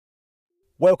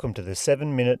Welcome to the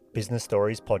 7-Minute Business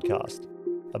Stories podcast,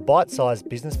 a bite-sized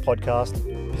business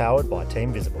podcast powered by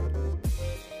Team Visible.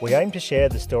 We aim to share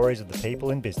the stories of the people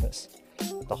in business,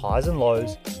 the highs and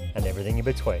lows, and everything in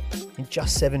between, in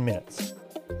just 7 minutes.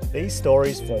 These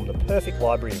stories form the perfect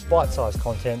library of bite-sized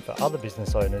content for other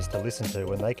business owners to listen to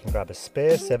when they can grab a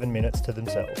spare 7 minutes to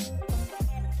themselves.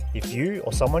 If you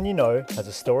or someone you know has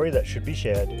a story that should be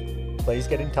shared, please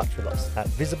get in touch with us at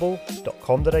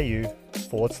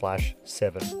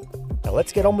visible.com.au/7. Now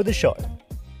let's get on with the show.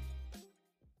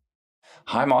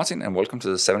 Hi, Martin, and welcome to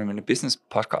the 7-Minute Business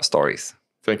Podcast Stories.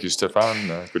 Thank you, Stefan.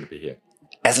 Good to be here.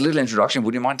 As a little introduction,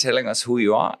 would you mind telling us who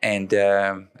you are and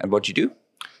what you do?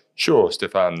 Sure,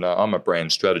 Stefan. I'm a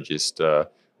brand strategist,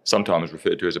 sometimes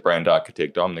referred to as a brand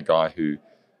architect. I'm the guy who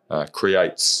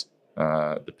creates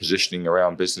the positioning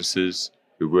around businesses,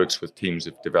 who works with teams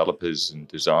of developers and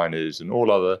designers and all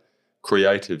other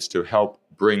creatives to help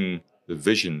bring the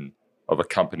vision of a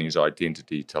company's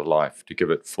identity to life, to give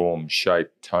it form,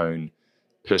 shape, tone,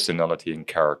 personality, and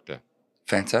character.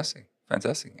 Fantastic.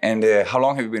 And how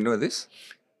long have you been doing this?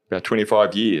 About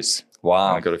 25 years.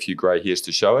 Wow. I've got a few grey hairs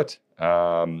to show it.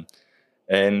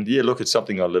 It's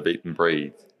something I live, eat, and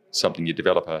breathe, something you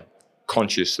develop a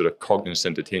conscious sort of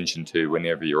cognizant attention to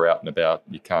whenever you're out and about.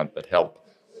 You can't but help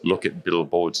look at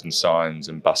billboards and signs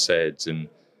and bus ads, and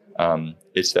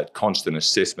it's that constant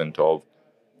assessment of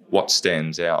what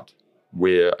stands out,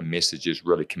 where a message is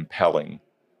really compelling,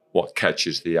 what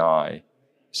catches the eye.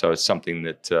 So it's something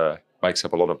that makes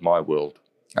up a lot of my world.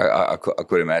 I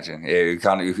could imagine. Yeah,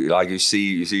 you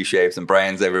see shapes and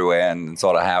brands everywhere, and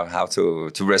sort of how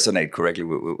to resonate correctly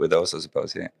with those, I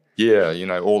suppose. Yeah.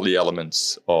 Yeah, all the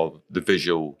elements of the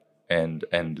visual and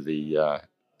the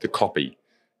copy.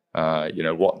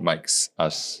 What makes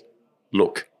us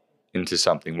look into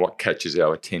something, what catches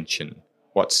our attention,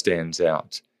 what stands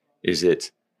out. Is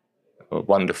it a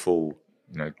wonderful,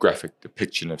 graphic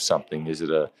depiction of something? Is it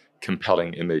a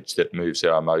compelling image that moves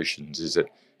our emotions? Is it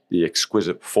the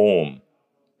exquisite form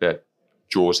that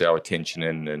draws our attention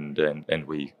in and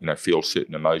we feel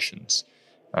certain emotions?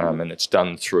 And it's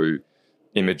done through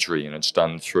imagery, and it's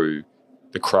done through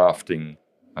the crafting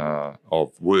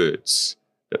of words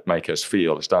that make us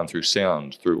feel. It's done through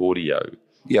sound, through audio.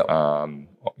 Yeah.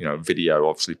 Video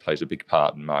obviously plays a big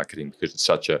part in marketing because it's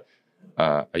such a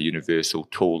universal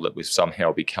tool that we've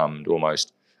somehow become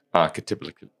almost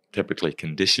archetypically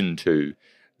conditioned to,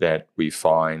 that we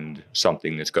find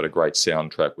something that's got a great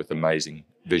soundtrack with amazing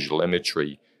visual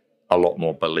imagery a lot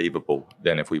more believable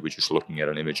than if we were just looking at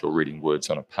an image or reading words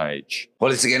on a page.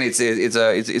 Well, it's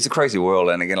a crazy world,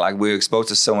 and again, like, we're exposed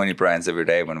to so many brands every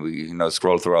day when we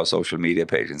scroll through our social media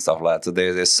page and stuff like that. So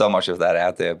there's so much of that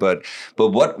out there. But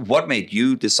what made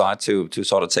you decide to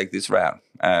sort of take this route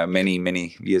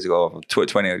many years ago,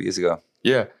 20 years ago?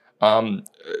 Yeah,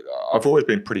 I've always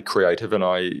been pretty creative, and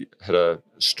I had a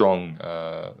strong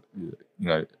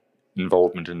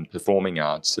involvement in performing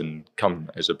arts, and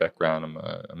come as a background. I'm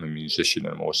a musician,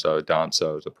 and I'm also a dancer.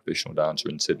 I was a professional dancer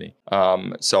in Sydney.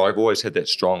 So I've always had that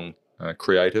strong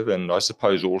creative, and I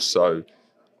suppose also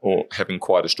having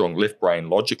quite a strong left brain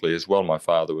logically as well. My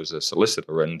father was a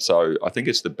solicitor, and so I think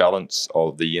it's the balance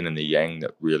of the yin and the yang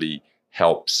that really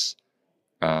helps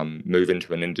move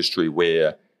into an industry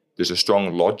where there's a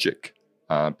strong logic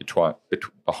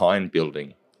behind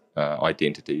building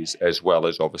identities, as well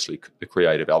as obviously the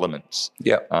creative elements.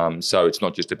 Yeah. So it's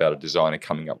not just about a designer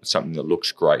coming up with something that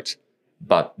looks great,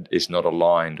 but is not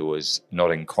aligned or is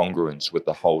not in congruence with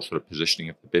the whole sort of positioning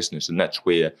of the business. And that's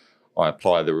where I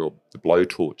apply the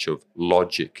blowtorch of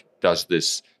logic. Does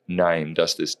this name,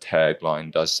 does this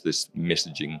tagline, does this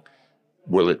messaging,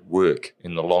 will it work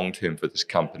in the long term for this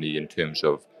company in terms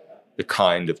of the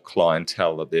kind of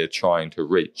clientele that they're trying to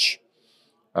reach?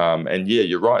 And yeah,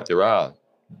 you're right. There are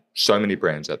so many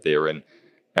brands out there, and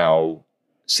our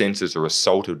senses are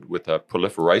assaulted with a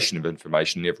proliferation of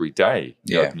information every day.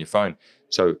 You open your phone.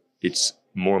 So it's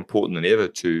more important than ever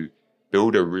to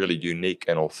build a really unique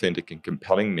and authentic and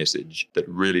compelling message that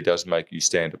really does make you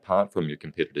stand apart from your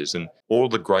competitors. And all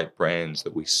the great brands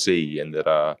that we see and that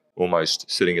are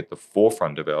almost sitting at the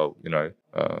forefront of our,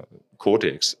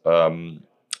 cortex,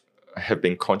 have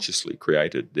been consciously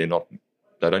created. They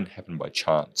don't happen by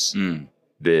chance.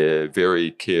 They're very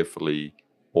carefully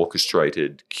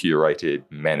orchestrated, curated,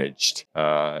 managed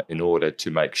in order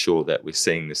to make sure that we're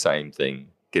seeing the same thing,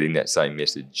 getting that same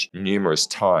message numerous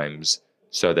times,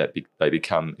 so that they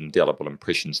become indelible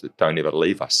impressions that don't ever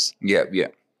leave us. Yeah.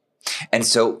 And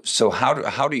so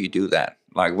how do you do that?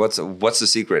 Like, what's the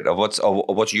secret, or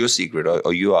what's your secret,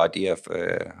 or your idea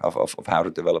of how to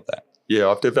develop that? Yeah,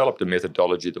 I've developed a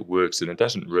methodology that works, and it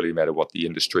doesn't really matter what the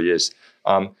industry is.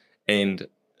 And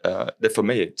for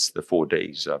me, it's the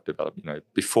 4Ds I've developed.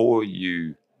 Before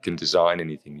you can design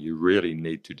anything, you really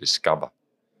need to discover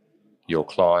your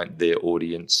client, their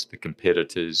audience, the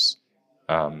competitors,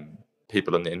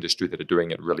 people in the industry that are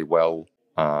doing it really well,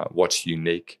 what's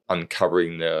unique,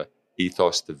 uncovering the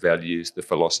ethos, the values, the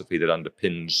philosophy that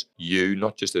underpins you,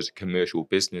 not just as a commercial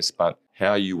business, but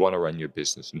how you want to run your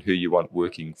business and who you want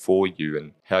working for you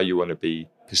and how you want to be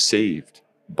perceived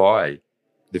by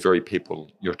the very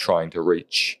people you're trying to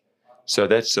reach. So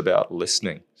that's about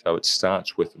listening. So it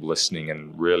starts with listening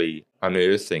and really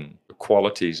unearthing the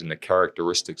qualities and the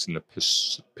characteristics and the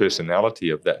personality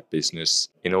of that business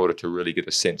in order to really get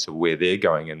a sense of where they're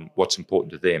going and what's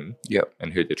important to them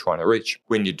and who they're trying to reach.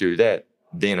 When you do that,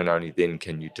 then and only then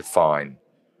can you define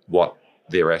what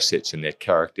their assets and their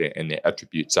character and their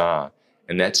attributes are.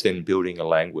 And that's then building a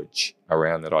language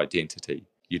around that identity.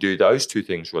 You do those two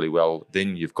things really well,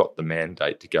 then you've got the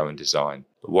mandate to go and design.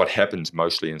 But what happens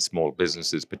mostly in small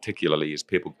businesses particularly is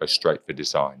people go straight for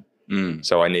design.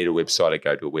 So I need a website, I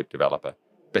go to a web developer.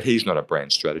 But he's not a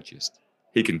brand strategist.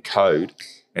 He can code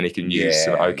and he can use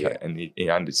and he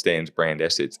understands brand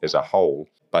assets as a whole,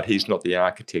 but he's not the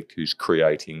architect who's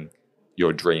creating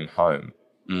your dream home.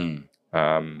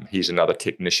 He's another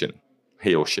technician,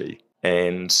 he or she.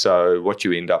 And so what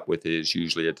you end up with is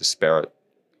usually a disparate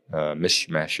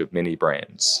mishmash of many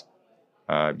brands.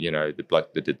 The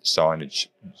bloke that did the signage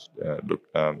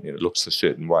looks a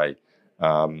certain way.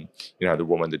 The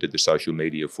woman that did the social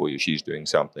media for you, she's doing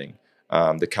something.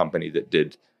 The company that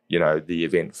did, the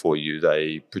event for you,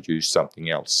 they produced something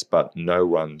else, but no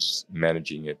one's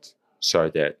managing it so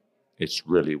that it's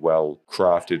really well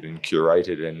crafted and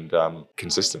curated and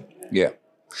consistent. Yeah.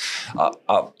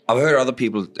 I've heard other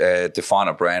people define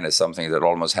a brand as something that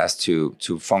almost has to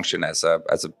function as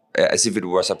if it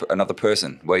was another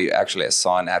person, where you actually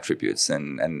assign attributes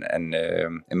and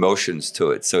emotions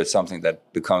to it. So it's something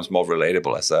that becomes more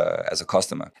relatable as a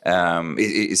customer.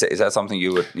 Is that something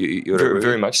you would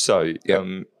very much so? Yeah.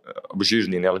 I was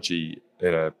using the analogy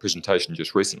in a presentation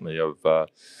just recently of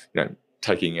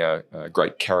taking a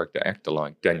great character actor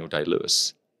like Daniel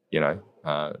Day-Lewis.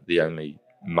 The only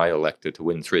male actor to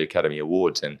win 3 Academy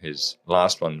Awards, and his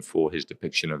last one for his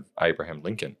depiction of Abraham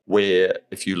Lincoln, where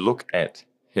if you look at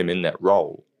him in that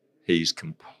role, he's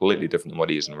completely different than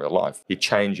what he is in real life. He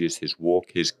changes his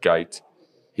walk, his gait,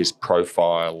 his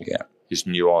profile, his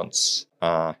nuance,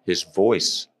 his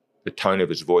voice. The tone of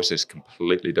his voice is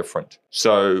completely different.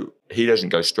 So he doesn't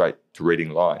go straight to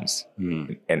reading lines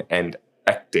and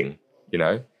acting,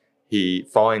 He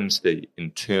finds the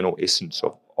internal essence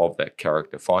of that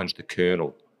character, finds the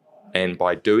kernel, and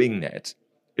by doing that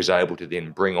is able to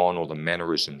then bring on all the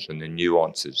mannerisms and the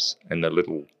nuances and the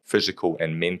little physical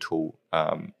and mental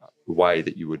way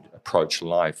that you would approach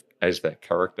life as that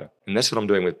character. And that's what I'm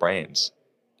doing with brands,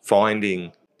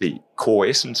 finding the core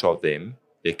essence of them,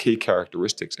 their key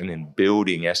characteristics, and then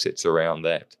building assets around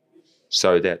that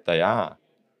so that they are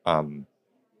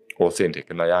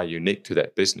authentic and they are unique to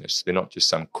that business. They're not just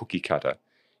some cookie cutter.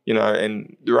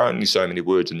 And there are only so many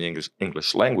words in the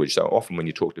English language. So often when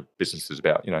you talk to businesses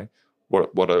about,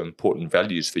 what are important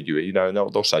values for you, and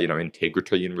they'll say,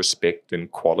 integrity and respect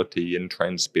and quality and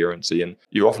transparency. And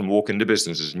you often walk into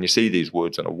businesses and you see these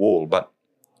words on a wall, but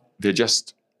they're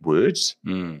just words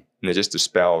and they're just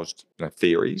espoused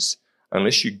theories.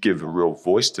 Unless you give a real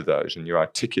voice to those and you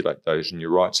articulate those and you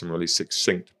write some really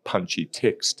succinct, punchy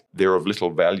text, they're of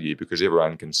little value because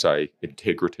everyone can say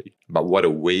integrity. But what do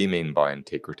we mean by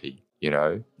integrity?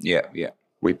 Yeah.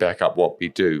 We back up what we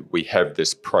do. We have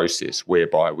this process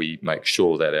whereby we make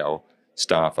sure that our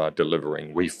staff are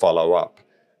delivering. We follow up.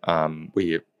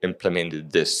 We have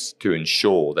implemented this to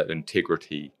ensure that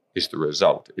integrity is the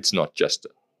result. It's not just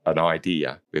an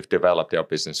idea. We've developed our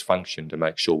business function to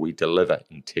make sure we deliver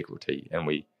integrity, and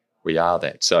we are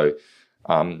that. So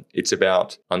it's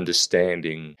about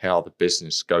understanding how the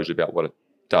business goes about what it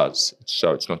does.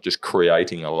 So it's not just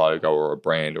creating a logo or a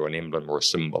brand or an emblem or a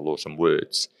symbol or some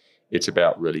words. It's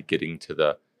about really getting to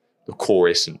the core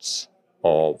essence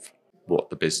of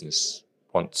what the business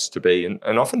wants to be. And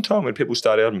oftentimes when people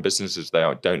start out in businesses, they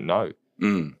don't know.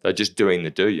 They're just doing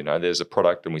the do, There's a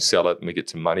product and we sell it and we get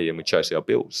some money and we chase our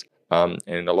bills.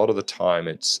 And a lot of the time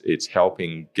it's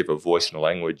helping give a voice and a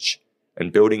language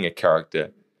and building a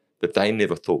character that they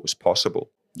never thought was possible.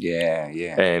 Yeah.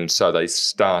 And so they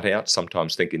start out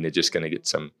sometimes thinking they're just going to get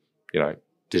some,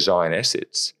 design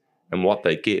assets. And what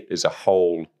they get is a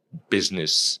whole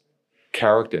business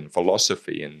character and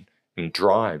philosophy and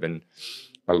drive. And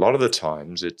a lot of the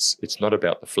times it's not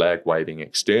about the flag waving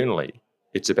externally.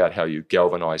 It's about how you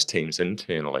galvanize teams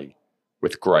internally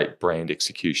with great brand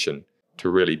execution to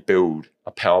really build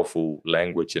a powerful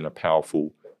language and a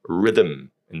powerful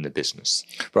rhythm in the business.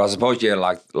 But I suppose, yeah,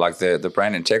 like the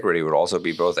brand integrity would also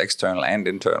be both external and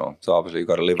internal. So obviously you've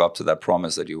got to live up to that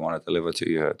promise that you want to deliver to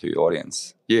your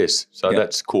audience. Yes, so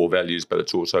that's core values, but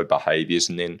it's also behaviours.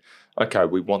 And then, okay,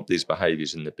 we want these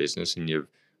behaviours in the business, and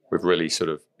we've really sort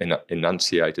of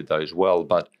enunciated those well.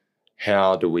 But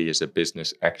how do we as a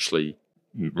business actually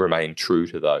remain true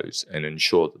to those and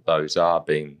ensure that those are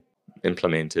being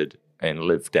implemented and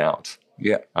lived out?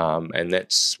 Yeah. And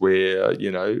that's where,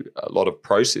 a lot of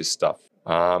process stuff.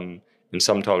 And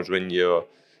sometimes when you're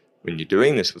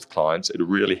doing this with clients, it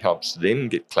really helps them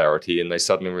get clarity, and they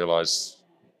suddenly realise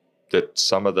that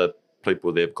some of the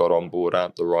people they've got on board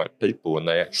aren't the right people, and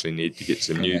they actually need to get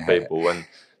some new people, and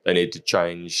they need to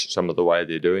change some of the way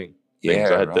they're doing things.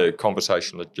 I had the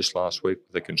conversation just last week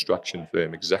with a construction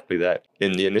firm, exactly that.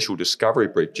 In the initial discovery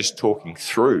brief, just talking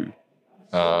through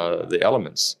the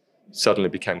elements, suddenly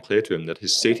became clear to him that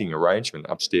his seating arrangement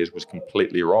upstairs was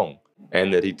completely wrong,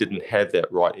 and that he didn't have that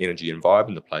right energy and vibe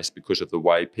in the place because of the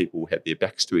way people had their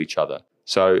backs to each other.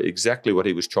 So exactly what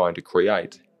he was trying to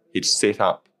create, he'd set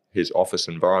up his office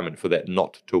environment for that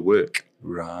not to work.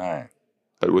 Right.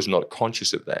 But was not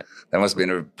conscious of that. That must have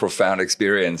been a profound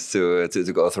experience to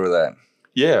go through that.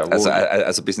 Yeah. Well,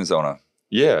 as a business owner.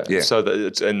 Yeah. So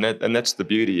that's the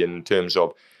beauty in terms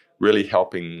of really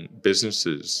helping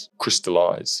businesses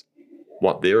crystallize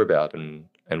what they're about and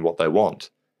what they want,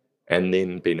 and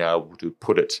then being able to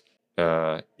put it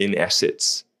in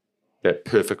assets that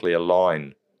perfectly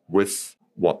align with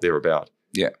what they're about.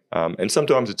 Yeah. And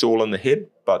sometimes it's all in the head,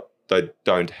 but they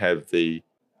don't have the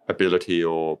ability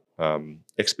or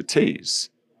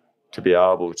expertise to be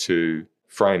able to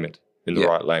frame it in the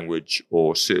right language,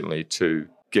 or certainly to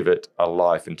give it a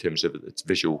life in terms of its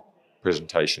visual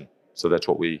presentation. So that's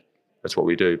what we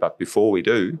do. But before we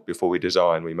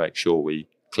design, we make sure we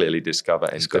clearly discover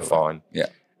and define. Yeah.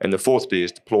 And the fourth D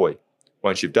is deploy.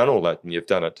 Once you've done all that and you've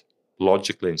done it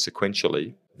logically and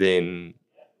sequentially, then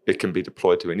it can be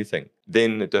deployed to anything.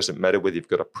 Then it doesn't matter whether you've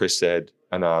got a press ad,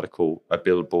 an article, a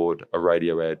billboard, a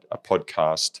radio ad, a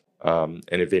podcast, an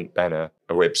event banner,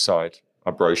 a website,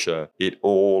 a brochure. It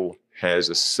all has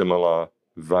a similar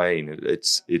vein.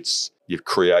 It's you've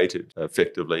created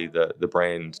effectively the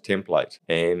brand template,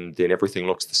 and then everything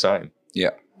looks the same. Yeah.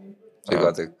 So you've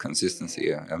got the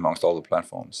consistency amongst all the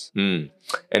platforms. And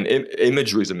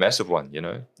imagery is a massive one,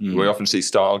 We often see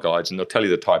style guides, and they'll tell you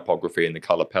the typography and the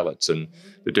colour palettes and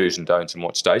the do's and don'ts and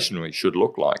what stationery should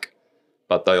look like.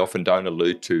 But they often don't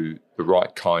allude to the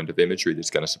right kind of imagery that's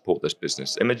going to support this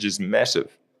business. Image is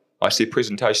massive. I see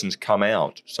presentations come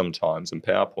out sometimes in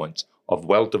PowerPoints of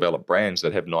well-developed brands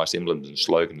that have nice emblems and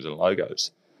slogans and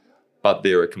logos, but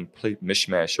they're a complete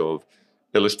mishmash of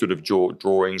illustrative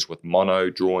drawings with mono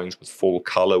drawings with full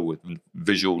color with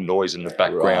visual noise in the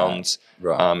backgrounds,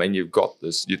 right. And you've got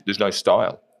this. There's no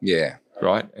style,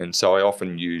 right. And so I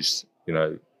often use,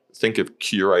 think of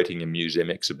curating a museum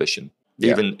exhibition.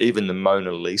 Even the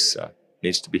Mona Lisa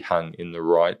needs to be hung in the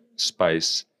right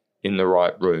space, in the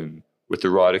right room, with the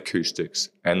right acoustics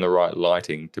and the right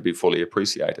lighting to be fully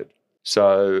appreciated.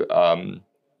 So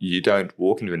you don't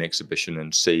walk into an exhibition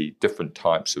and see different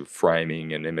types of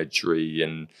framing and imagery,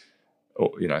 and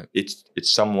it's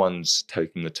someone's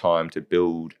taking the time to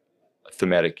build a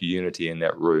thematic unity in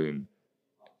that room,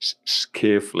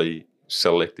 carefully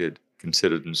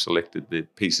considered and selected the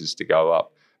pieces to go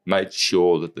up, made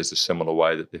sure that there's a similar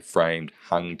way that they're framed,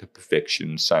 hung to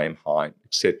perfection, same height,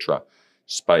 etc.,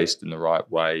 spaced in the right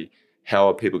way. How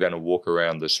are people going to walk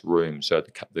around this room? So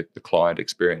the client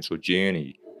experience or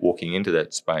journey walking into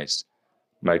that space,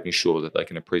 making sure that they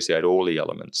can appreciate all the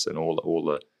elements and all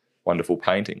the wonderful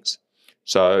paintings.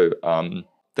 So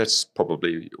that's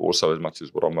probably also as much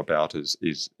as what I'm about is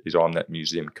I'm that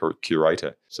museum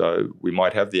curator. So we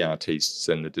might have the artists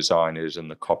and the designers and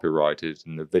the copywriters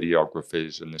and the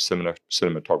videographers and the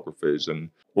cinematographers and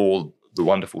all the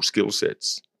wonderful skill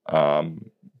sets.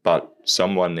 But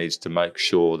someone needs to make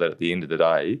sure that at the end of the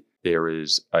day, there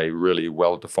is a really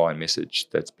well-defined message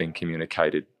that's been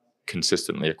communicated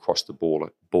consistently across the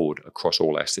board across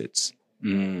all assets.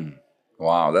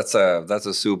 Wow, that's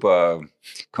a super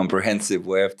comprehensive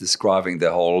way of describing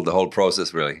the whole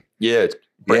process, really. Yeah,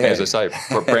 as I say,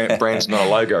 brand's not a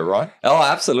logo, right? Oh,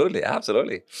 absolutely.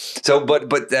 So,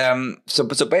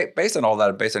 based on all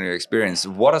that, based on your experience,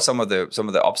 what are some of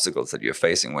the obstacles that you're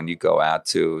facing when you go out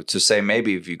to say,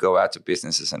 maybe if you go out to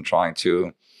businesses and trying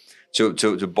to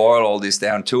boil all this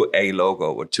down to a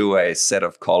logo or to a set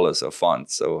of colors or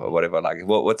fonts or whatever, like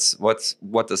what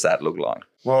does that look like?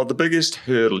 Well, the biggest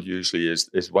hurdle usually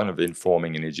is one of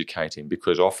informing and educating,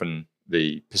 because often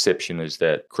the perception is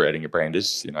that creating a brand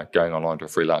is, going online to a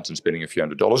freelance and spending a few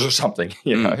 $100s or something,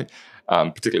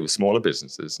 particularly with smaller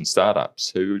businesses and startups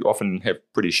who often have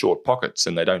pretty short pockets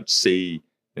and they don't see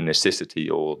the necessity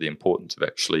or the importance of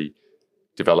actually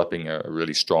developing a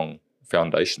really strong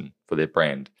foundation for their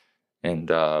brand. And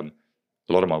a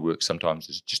lot of my work sometimes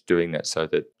is just doing that so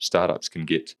that startups can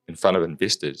get in front of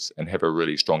investors and have a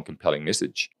really strong, compelling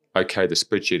message. Okay, the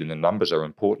spreadsheet and the numbers are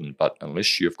important, but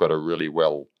unless you've got a really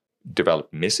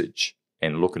well-developed message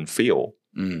and look and feel,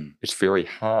 it's very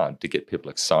hard to get people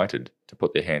excited to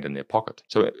put their hand in their pocket.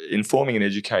 So informing and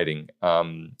educating,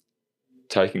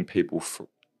 taking people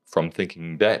from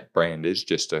thinking that brand is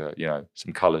just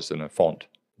some colours and a font,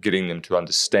 getting them to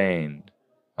understand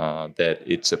that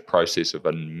it's a process of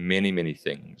many, many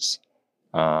things,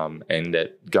 and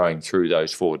that going through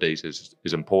those 4 Ds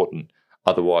is important.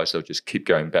 Otherwise, they'll just keep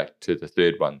going back to the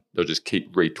third one. They'll just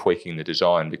keep retweaking the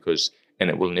design and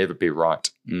it will never be right.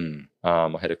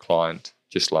 I had a client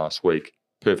just last week,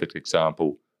 perfect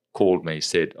example, called me,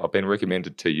 said, I've been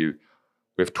recommended to you.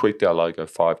 We've tweaked our logo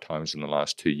 5 times in the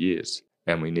last 2 years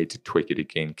and we need to tweak it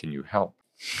again. Can you help?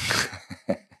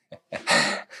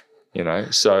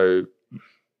 So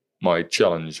my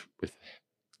challenge with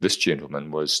this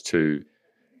gentleman was to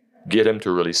get him to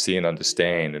really see and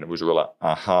understand, and it was a real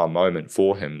aha moment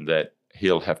for him that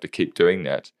he'll have to keep doing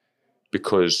that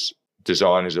because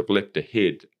designers have leapt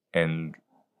ahead and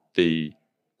the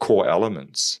core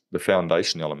elements, the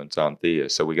foundation elements aren't there.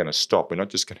 So we're going to stop. We're not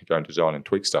just going to go and design and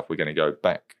tweak stuff. We're going to go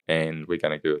back and we're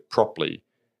going to do it properly.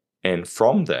 And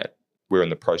from that, we're in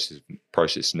the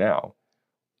process now.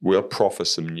 We'll proffer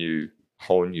some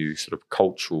whole new sort of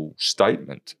cultural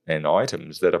statement and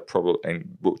items that are probably,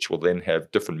 and which will then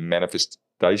have different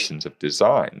manifestations of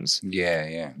designs.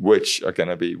 Which are going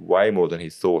to be way more than he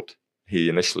thought he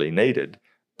initially needed,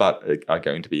 but are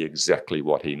going to be exactly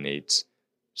what he needs,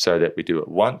 so that we do it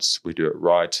once, we do it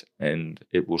right, and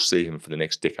it will see him for the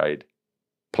next decade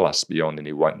plus beyond, and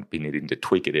he won't be needing to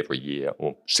tweak it every year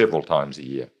or several times a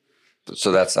year.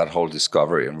 So that's that whole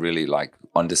discovery and really like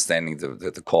understanding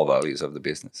the core values of the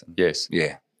business. Yes.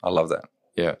 Yeah, I love that.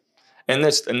 Yeah, and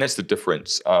that's the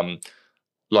difference.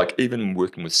 Like even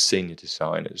working with senior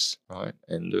designers, right?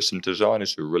 And there's some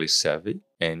designers who are really savvy,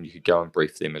 and you could go and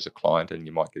brief them as a client, and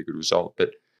you might get a good result.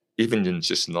 But even in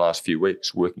the last few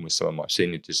weeks, working with some of my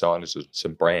senior designers of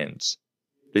some brands,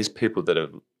 these people that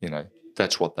have,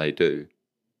 that's what they do.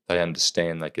 They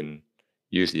understand they can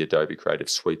use the Adobe Creative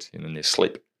Suite in their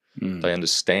sleep. They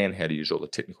understand how to use all the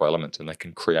technical elements and they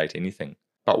can create anything.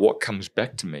 But what comes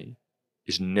back to me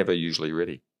is never usually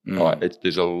ready. Right?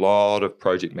 There's a lot of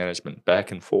project management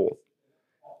back and forth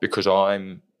because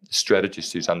I'm the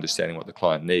strategist who's understanding what the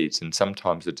client needs. And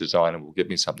sometimes the designer will give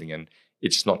me something and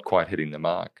it's not quite hitting the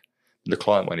mark. The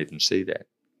client won't even see that.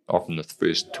 Often the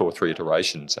first 2 or 3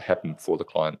 iterations happen before the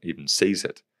client even sees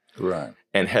it. Right.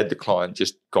 And had the client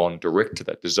just gone direct to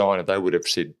that designer, they would have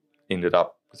ended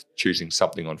up with choosing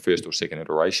something on first or second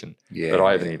iteration. But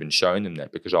I haven't even shown them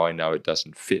that because I know it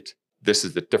doesn't fit. This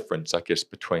is the difference, I guess,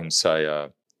 between, say,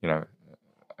 a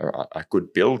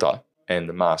good builder and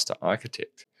the master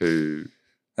architect who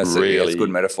it's a good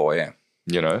metaphor, yeah.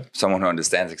 Someone who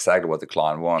understands exactly what the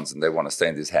client wants and they want to stay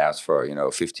in this house for,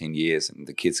 15 years and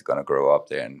the kids are going to grow up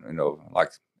there and, I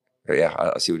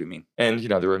see what you mean. And,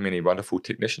 there are many wonderful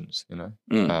technicians,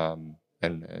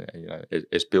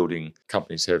 as building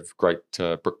companies have great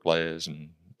bricklayers and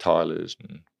tilers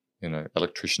and,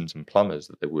 electricians and plumbers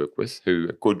that they work with who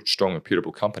are good, strong,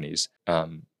 reputable companies.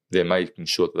 They're making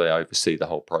sure that they oversee the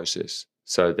whole process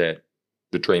so that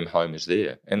the dream home is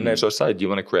there. And as I say, do you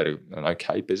want to create an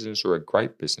okay business or a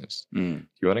great business? If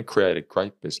you want to create a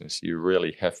great business, you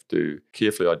really have to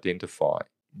carefully identify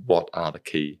what are the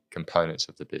key components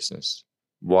of the business.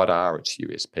 What are its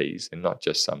USPs, and not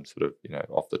just some sort of,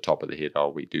 off the top of the head,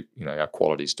 we do, our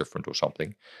quality is different or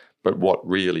something, but what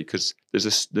really, because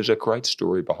there's a great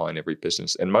story behind every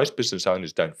business, and most business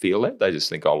owners don't feel that. They just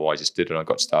think, I just did it and I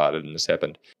got started and this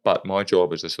happened. But my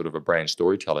job as a sort of a brand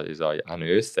storyteller is I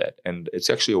unearth that, and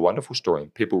it's actually a wonderful story,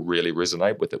 and people really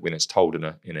resonate with it when it's told in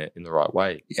the right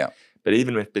way. Yeah. But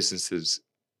even if business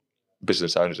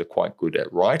owners are quite good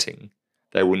at writing,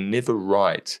 they will never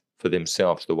write for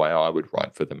themselves the way I would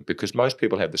write for them, because most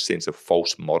people have the sense of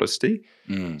false modesty.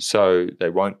 So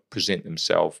they won't present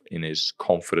themselves in as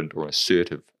confident or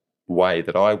assertive way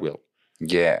that I will.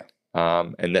 Yeah.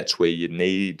 And that's where you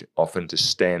need often to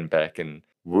stand back and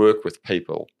work with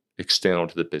people external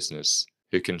to the business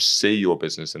who can see your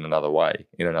business in another way,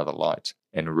 in another light.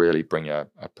 and really bring a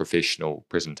professional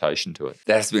presentation to it.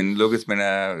 It's been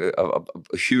a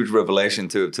huge revelation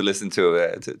to listen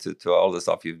to all the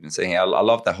stuff you've been saying. I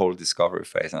love that whole discovery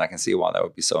phase, and I can see why that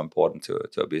would be so important to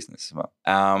a business as well.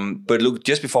 But look,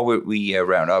 just before we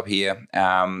round up here,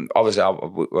 obviously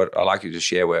I'd like you to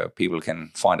share where people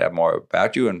can find out more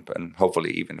about you, and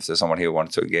hopefully even if there's someone here who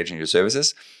wants to engage in your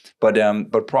services. But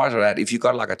prior to that, if you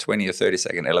got like a 20 or 30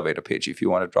 second elevator pitch, if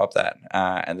you want to drop that,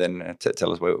 and then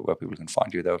tell us where people can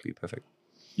find you, that would be perfect.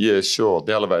 Yeah, sure.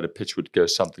 The elevator pitch would go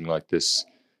something like this: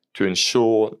 to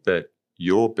ensure that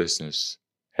your business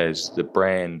has the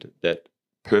brand that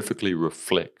perfectly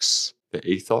reflects the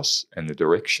ethos and the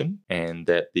direction, and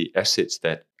that the assets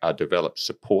that are developed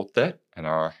support that and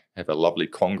have a lovely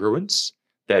congruence.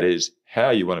 That is,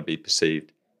 how you want to be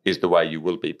perceived is the way you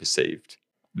will be perceived.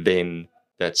 Then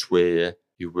that's where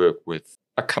you work with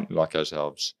a company like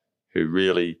ourselves, who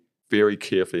really very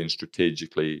carefully and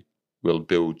strategically will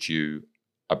build you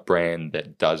a brand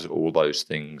that does all those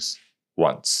things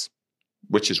once,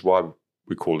 which is why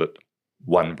we call it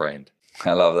one brand.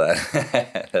 I love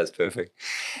that. That's perfect.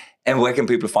 And where can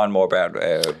people find more about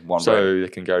One Brand? So they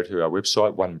can go to our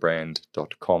website,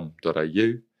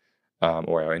 onebrand.com.au,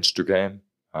 or our Instagram,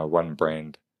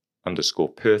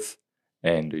 onebrand_Perth,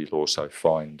 and you'll also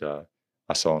find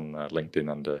us on LinkedIn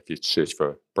under, if you search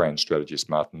for brand strategist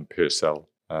Martin Purcell,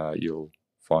 you'll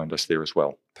find us there as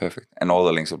well. Perfect. And all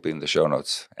the links will be in the show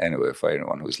notes anyway for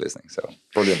anyone who's listening. So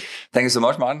brilliant. Thank you so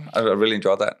much, Martin. I really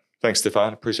enjoyed that. Thanks,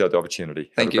 Stefan. Appreciate the opportunity.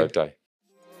 Thank you. Have a great day.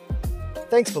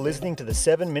 Thanks for listening to the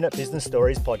 7-Minute Business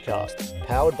Stories podcast,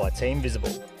 powered by Team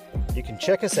Visible. You can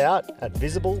check us out at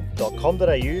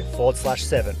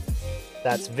visible.com.au/7.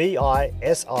 That's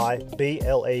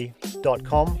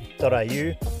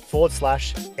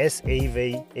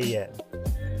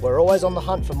visible.com.au/SEVEN. We're always on the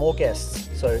hunt for more guests,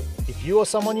 so if you or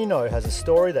someone you know has a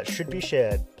story that should be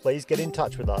shared, please get in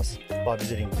touch with us by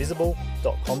visiting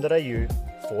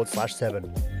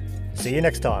visible.com.au/7. See you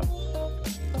next time.